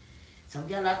 Some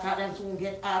girl that tell them soon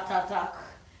get heart attack.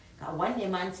 Cause when the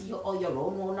man see you, oh, you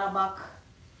run on her back.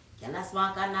 Girl a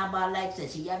smack on her back like say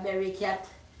she a berry cat.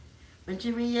 When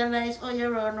she realize, oh, you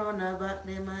run on her back,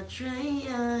 them a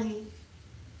try.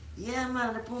 Yeah,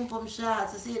 man, the pum-pum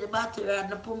shots. You see the battery and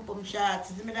the pum-pum shots.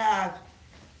 See me, dog?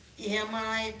 Yeah, man,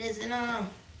 like this, you know.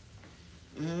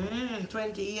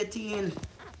 2018.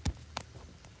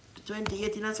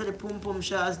 2018, that's what the pum-pum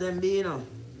shots them be, you know.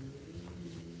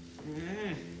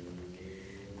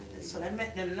 So I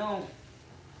met them now.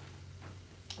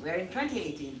 We're in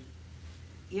 2018.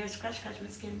 Ear scratch my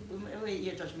skin. Wait,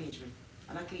 ear touch me.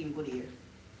 And I clean good ear.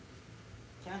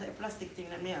 Can't take a plastic thing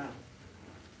that me have.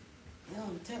 Yeah,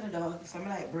 I'm telling you, dog, some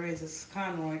like braids, it's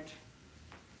cornrowed,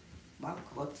 back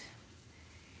cut.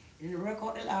 It didn't work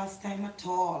out the last time at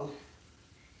all.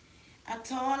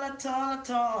 At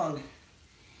all.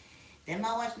 Them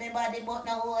I watch my body, but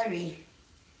no worry.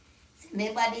 See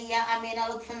my body, yeah, I mean, I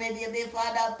look for me baby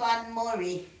father Pan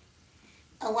Murray.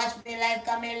 I watch me life,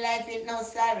 cause my life is no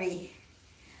sorry.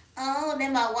 Oh,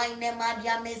 them I wine them mad,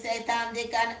 yeah, me say Tom,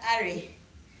 Dick and Harry.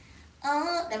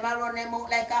 Oh, them I run them out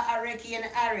like a hurricane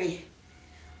Harry.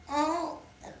 Oh,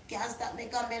 can't stop me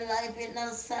cause my life is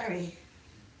no sorry.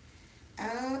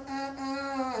 I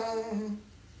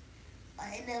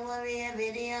never worry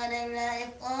every day of them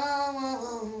life.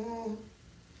 Oh,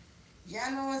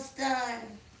 John was star.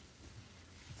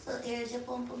 So here's your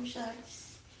pum-pum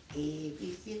shorts.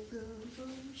 Here's your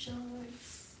pum-pum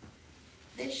shorts.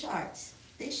 The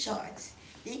shorts,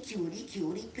 they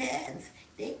cutie pants.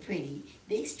 They pretty,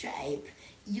 they stripe.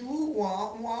 You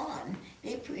want one.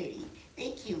 They pretty,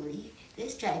 they cutie, they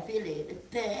stripy little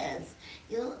pants.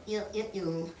 You,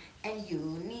 and you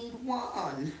need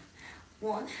one.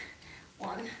 One,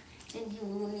 and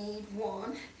you need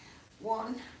one.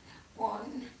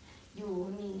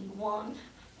 You need one,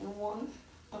 and one.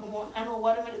 I know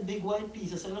what about the big white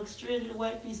pieces. So it looks strange, the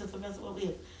white pieces, so that's what we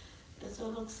have. That's what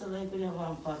it looks so like when you have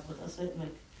one pot, but that's what it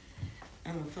make.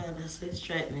 I don't know, that's what it's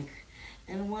stripe make.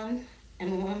 And one.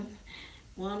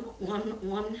 Not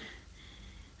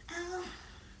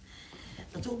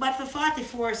too bad for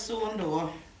 44 soon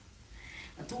though.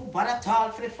 Not too bad at all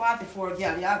for the 44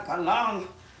 girl. You go long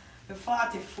for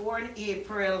 44 in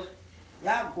April.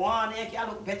 You go on, you can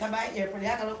look better by April. You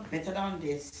can look better than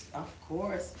this, of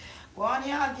course. Go on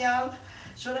here, girl.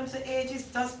 Show them the age is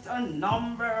just a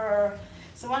number.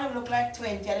 So when you look like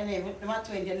 20, and then they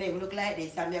 20 and they look like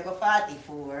this, and you go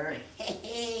 44.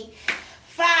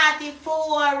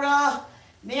 44,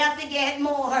 me have to get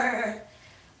more.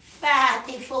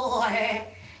 44,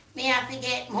 me have to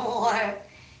get more.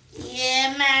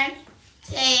 Yeah, man.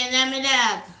 Tell them me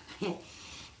that.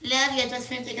 Love, you just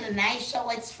finished taking a nice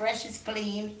shower. It's fresh, it's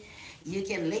clean. You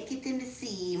can lick it in the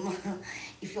seam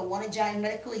if you want to join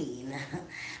the queen.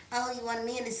 Oh, you want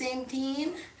me in the same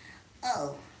team?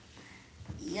 Oh,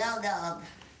 yo, dog.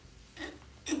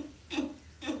 I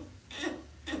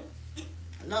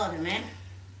love it, man.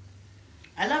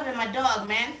 I love it, my dog,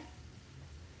 man.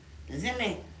 See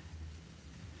me?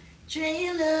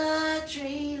 Trailer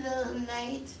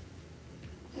night.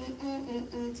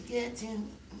 To get to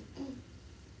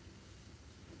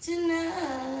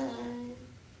tonight.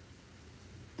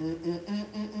 Trailer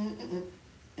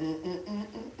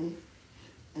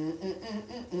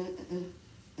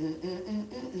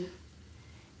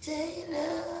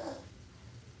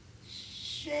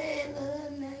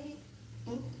night.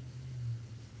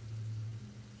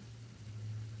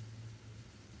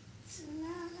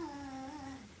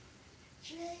 Tonight,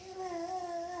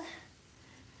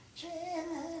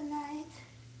 trailer night.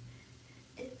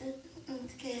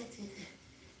 To get it.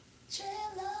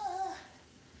 Trailer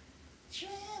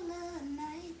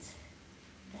night.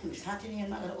 Damn, it's hot in here.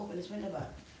 I'm not gonna open this window back.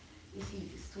 You see,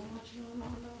 it's too much. No.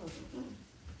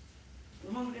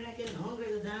 I'm hungry. I get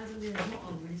hungry. The dancing is not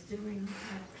hungry. It's still raining.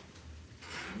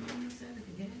 I'm excited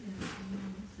to get in there.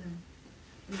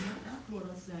 It's not that cold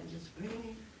outside. Just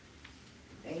raining.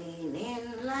 Raining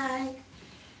like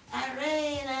a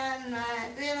rain at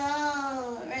night.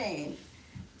 Below rain.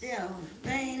 Still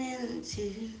raining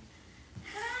too.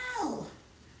 How?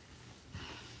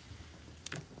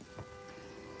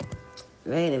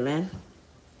 Raining, man.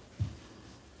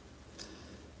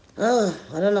 Oh,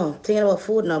 I don't know. Thinking about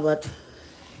food now, but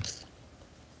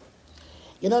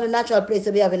you know the natural place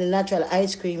to be having the natural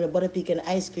ice cream, the butter pecan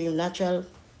ice cream, natural.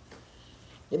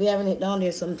 They be having it down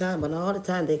there sometime, but not all the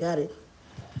time they got it.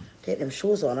 Take them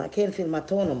shoes on. I can't feel my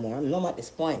toe no more. I'm numb at this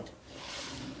point.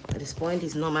 At this point,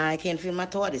 it's numb. I can't feel my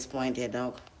toe at this point here,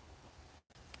 dog.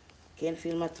 Can't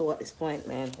feel my toe at this point,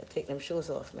 man. I take them shoes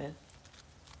off, man.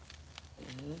 I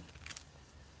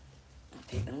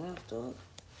take them off, dog.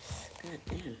 God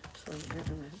damn. So,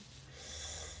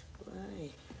 why?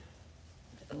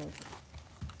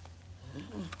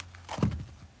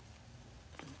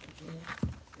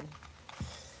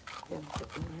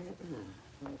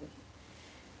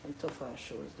 I'm tough ass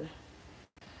shoes there.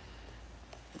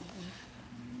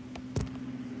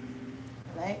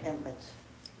 I like them, but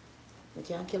I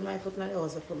can't kill my foot in the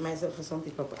house. I put myself for some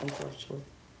people, put them tough shoes.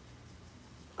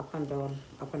 Up and down,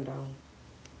 up and down.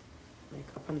 Like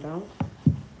up and down.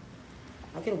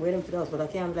 I can wear them for the house, but I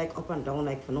can't like up and down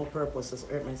like for no purpose, just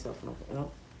hurt myself, no, you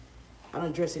know. I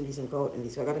don't dress in these and go out in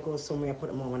these, so I gotta go somewhere, I put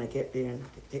them on when I get there and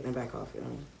take them back off, you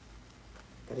know.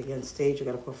 Gotta get on stage, you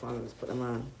gotta perform, just put them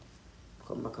on,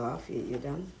 come back off, you're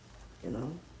done, you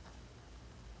know.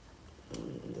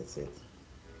 And that's it.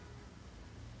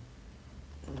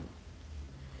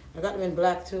 I got them in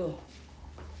black too.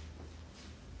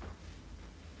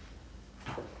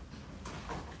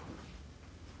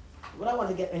 But I want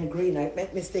to get in green. I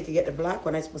made mistake to get the black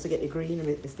when I was supposed to get the green. I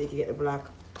made mistake to get the black.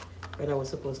 But I was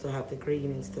supposed to have the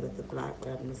green instead of the black. But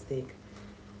I had a mistake.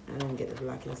 I didn't get the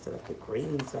black instead of the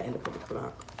green, so I ended up with the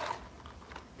black.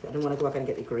 I didn't want to go back and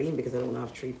get the green because I don't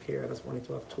have 3 pair. I just wanted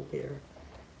to have 2 pair.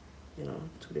 You know,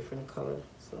 2 different colors.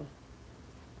 So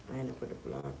I ended up with the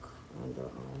black and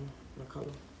the color.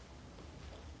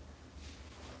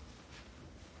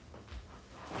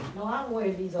 No, I've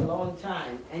wearing these a long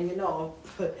time, and you know,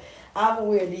 I've been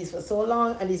wearing these for so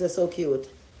long, and these are so cute.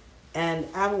 And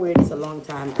I've been wearing this a long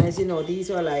time, and as you know,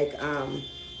 these are like, I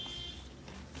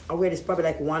wear this probably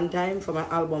like 1 time for my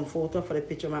album photo, for the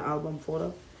picture of my album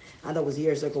photo, and that was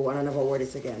years ago, and I never wore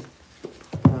this again.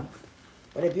 But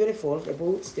they're beautiful, the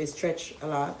boots, they stretch a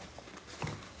lot.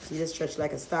 See, they stretch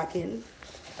like a stocking.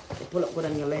 They pull up, put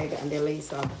on your leg, and they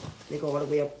lace up. They go all the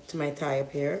way up to my thigh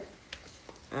up here,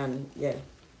 and yeah.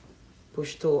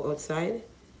 Push toe outside,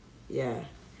 yeah.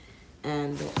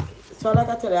 And so like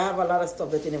I tell you, I have a lot of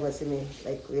stuff that you never see me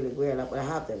like really wear, like, but I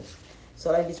have them. So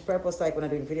like this purpose, like when I'm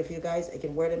doing video for you guys, I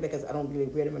can wear them because I don't really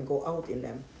wear them and go out in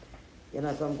them. You know,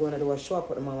 if I'm going to do a show, I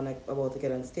put them on when I'm about to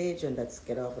get on stage, and that's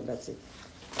get off, and that's it.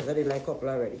 Because I did like a couple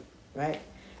already, right?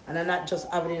 And I'm not just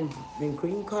having it in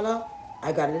green color,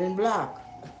 I got it in black.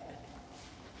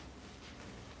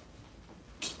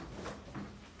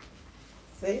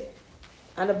 See?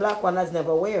 And the black one has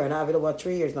never wear, and I have it over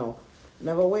 3 years now.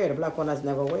 Never wear, the black one has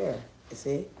never wear, you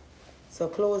see? So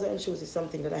clothes and shoes is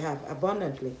something that I have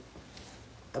abundantly.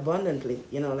 Abundantly,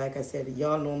 you know, like I said,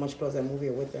 y'all know how much clothes I move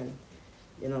here with, and,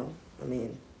 you know, I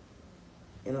mean,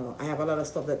 you know, I have a lot of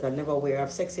stuff that I never wear. I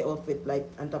have sexy outfit, like,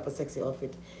 on top of sexy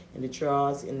outfit, in the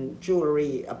drawers, in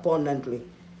jewelry, abundantly.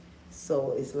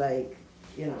 So it's like,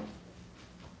 you know,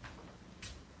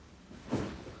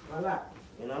 a lot,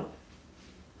 you know?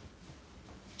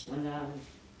 And,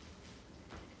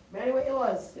 but anyway, it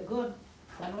was good.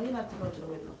 I know you have to go to the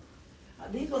window.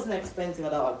 These wasn't expensive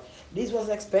at all. These was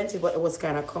expensive, but it was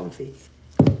kind of comfy.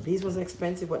 These was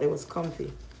expensive, but it was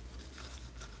comfy.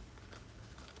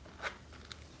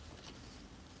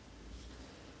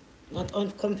 Not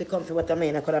comfy, what I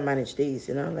mean, I could have managed these,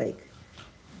 you know, like,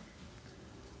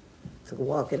 to go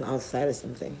walking outside or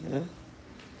something, you know.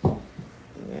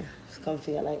 Yeah, it's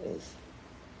comfy, I like this.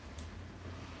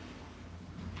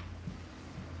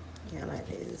 Yeah, I like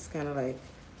this. It's kind of like,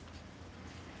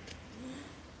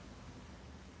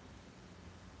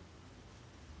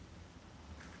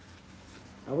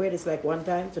 I wear this like 1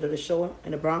 time to do the show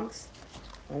in the Bronx.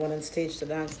 I went on stage to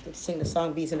dance, to sing the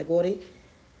song Bees in the Goldie.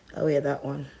 I wear that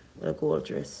one with a gold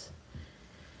dress.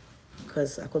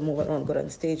 Because I could move around good on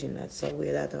stage in that. So I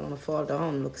wear that. I don't want to fall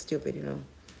down, look stupid, you know.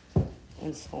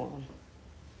 And so on.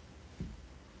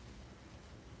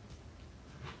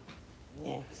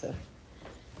 Yeah, so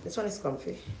this one is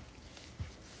comfy.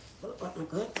 Look what my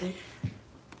good there.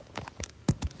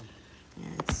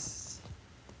 Yes.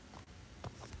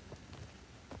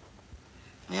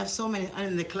 I have so many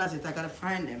in the closet, I gotta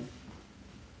find them.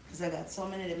 Because I got so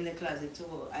many of them in the closet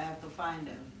too, I have to find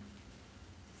them.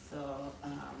 So,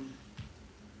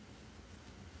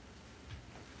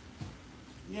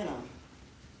 you know.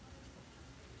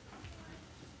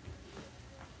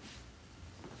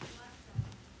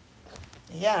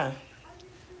 Yeah.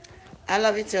 I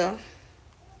love you too.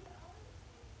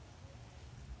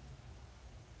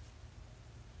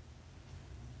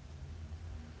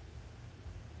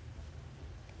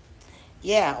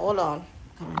 Yeah, hold on.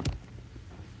 Come on.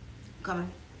 Come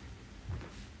on.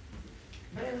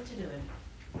 What are you doing?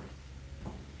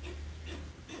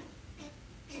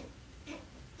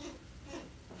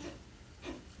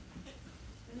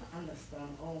 I don't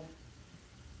understand. Oh.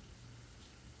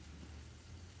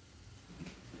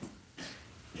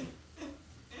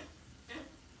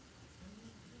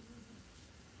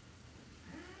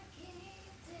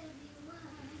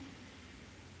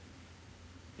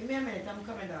 Give me a minute, I'm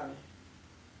coming down.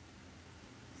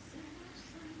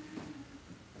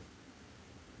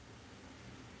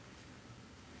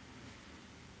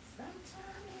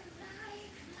 Sometime in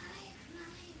life is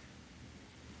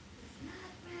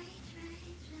not right.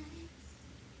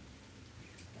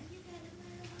 But you gotta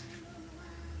move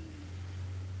on.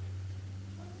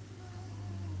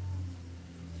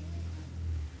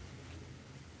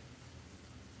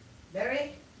 Barry?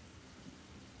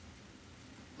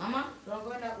 Mama, don't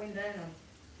go in that window now.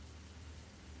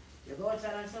 You go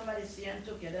outside and somebody see and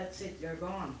took you, that's it, you're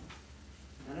gone.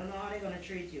 I don't know how they're going to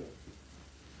treat you.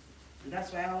 And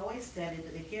that's why I always tell you to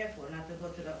be careful not to go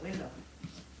to that window.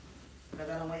 Because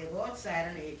I don't want you to go outside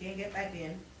and you can't get back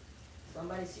in.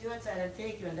 Somebody see you outside and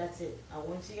take you and that's it. I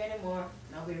won't see you anymore.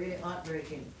 Now we're really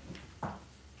heartbreaking.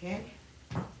 Okay?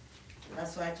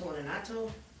 That's why I told her not to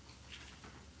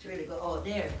really go out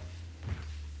there.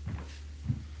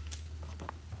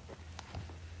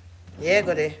 Yeah,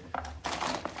 goody.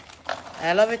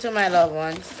 I love you to my loved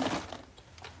ones.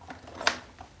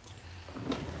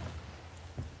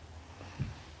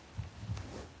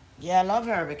 Yeah, I love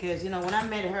her because, you know, when I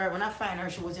met her, when I find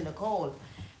her, she was in the cold.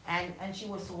 And she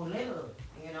was so little,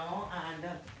 you know, and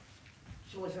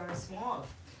she was very small.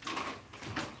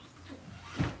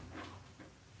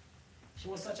 She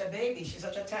was such a baby. She's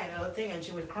such a tiny little thing, and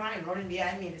she was crying, running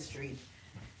behind me in the street.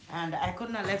 And I could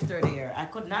not left her there. I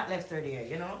could not left her there,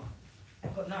 you know. I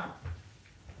could not.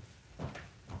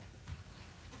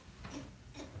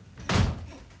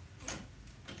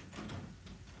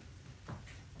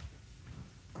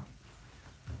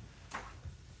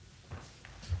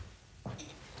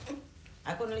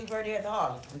 I couldn't leave her there at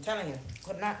all. I'm telling you,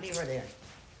 could not leave her there.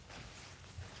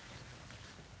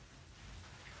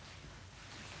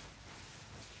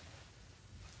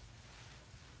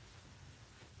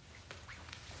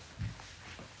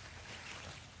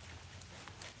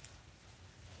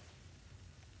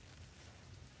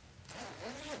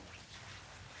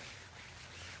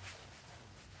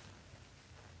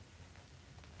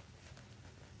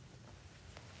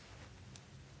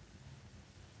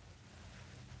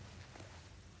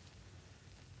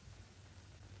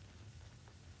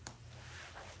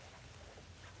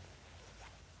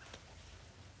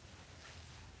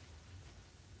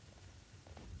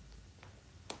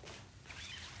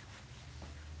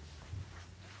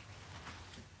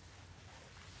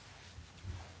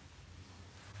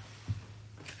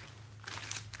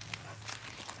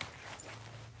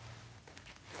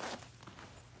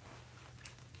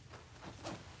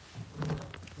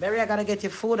 Barry, I gotta get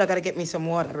your food. I gotta get me some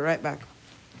water. I'll be right back.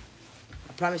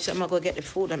 I promise you I'm gonna go get the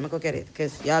food. I'm gonna go get it.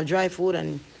 Because you have dry food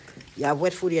and you have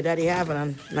wet food your daddy have, and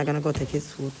I'm not gonna go take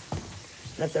his food.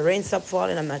 And if the rain stops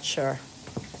falling, I'm not sure.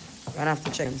 I'm gonna have to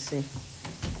check and see.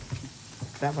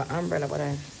 If I have an umbrella, but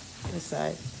I'm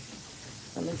inside.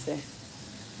 Let me see.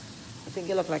 I think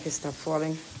it looks like it stopped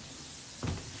falling.